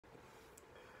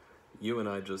You and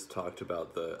I just talked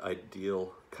about the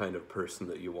ideal kind of person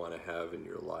that you want to have in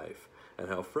your life and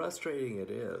how frustrating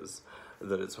it is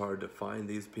that it's hard to find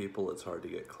these people, it's hard to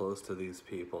get close to these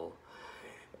people,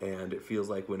 and it feels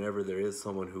like whenever there is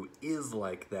someone who is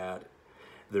like that,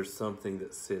 there's something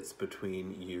that sits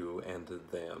between you and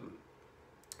them.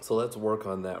 So let's work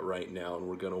on that right now, and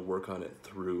we're going to work on it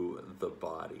through the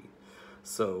body.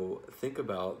 So think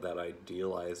about that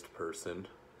idealized person.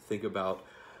 Think about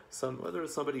whether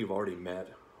it's somebody you've already met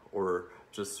or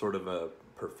just sort of a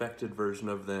perfected version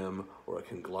of them or a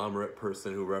conglomerate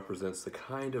person who represents the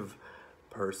kind of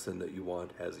person that you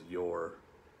want as your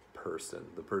person,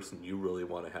 the person you really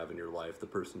want to have in your life, the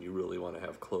person you really want to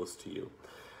have close to you.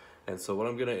 And so what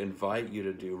I'm going to invite you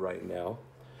to do right now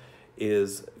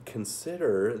is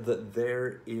consider that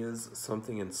there is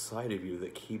something inside of you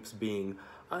that keeps being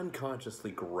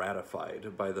unconsciously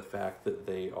gratified by the fact that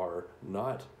they are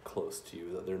not close to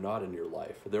you, that they're not in your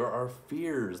life. There are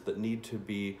fears that need to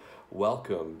be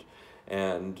welcomed,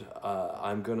 and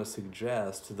I'm going to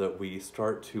suggest that we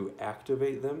start to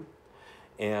activate them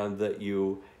and that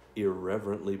you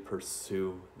irreverently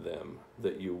pursue them,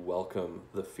 that you welcome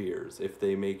the fears. If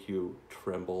they make you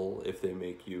tremble, if they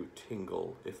make you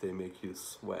tingle, if they make you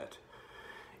sweat,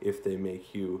 if they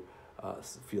make you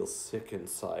feel sick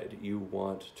inside, you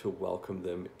want to welcome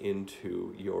them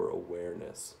into your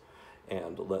awareness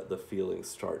and let the feelings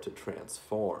start to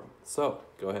transform. So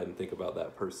go ahead and think about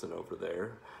that person over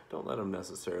there. Don't let them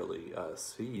necessarily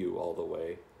see you all the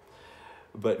way,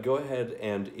 but go ahead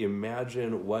and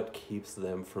imagine what keeps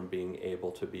them from being able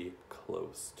to be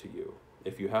close to you.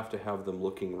 If you have to have them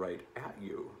looking right at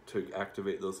you to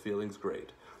activate those feelings,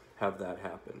 great. Have that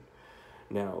happen.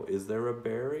 Now, is there a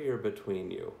barrier between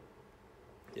you?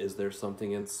 Is there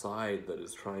something inside that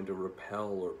is trying to repel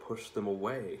or push them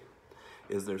away?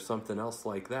 Is there something else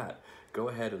like that? Go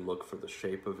ahead and look for the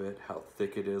shape of it, how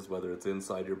thick it is, whether it's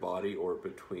inside your body or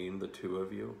between the two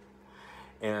of you.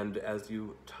 And as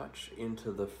you touch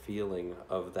into the feeling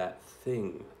of that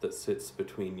thing that sits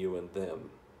between you and them,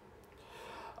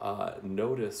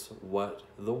 notice what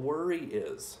the worry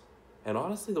is. And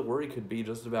honestly, the worry could be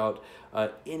just about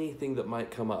anything that might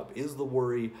come up. Is the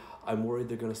worry, I'm worried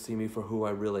they're going to see me for who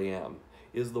I really am?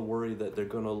 Is the worry that they're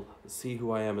going to see who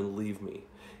I am and leave me?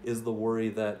 Is the worry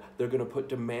that they're going to put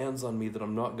demands on me that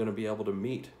I'm not going to be able to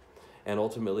meet? And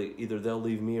ultimately, either they'll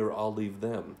leave me or I'll leave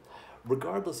them.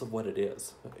 Regardless of what it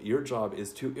is, your job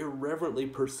is to irreverently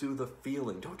pursue the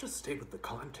feeling. Don't just stay with the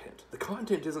content. The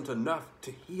content isn't enough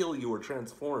to heal you or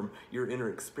transform your inner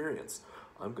experience.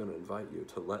 I'm going to invite you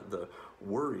to let the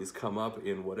worries come up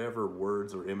in whatever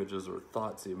words or images or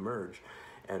thoughts emerge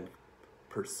and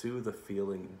pursue the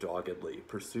feeling doggedly.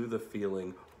 Pursue the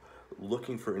feeling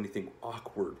looking for anything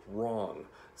awkward, wrong,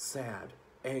 sad,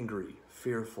 angry,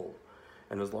 fearful.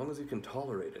 And as long as you can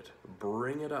tolerate it,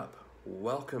 bring it up,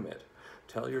 welcome it.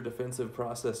 Tell your defensive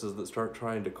processes that start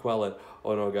trying to quell it,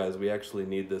 oh no guys, we actually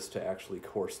need this to actually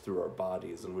course through our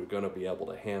bodies and we're going to be able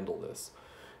to handle this.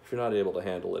 If you're not able to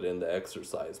handle it in the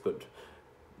exercise, but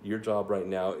your job right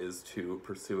now is to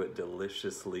pursue it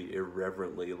deliciously,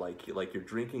 irreverently, like you're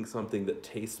drinking something that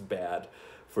tastes bad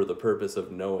for the purpose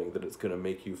of knowing that it's going to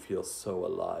make you feel so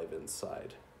alive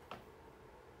inside.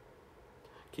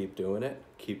 Keep doing it,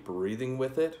 keep breathing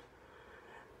with it.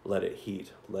 Let it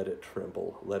heat, let it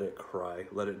tremble, let it cry,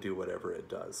 let it do whatever it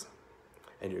does.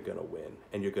 And you're going to win,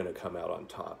 and you're going to come out on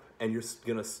top. And you're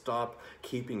going to stop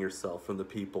keeping yourself from the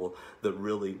people that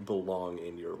really belong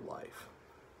in your life.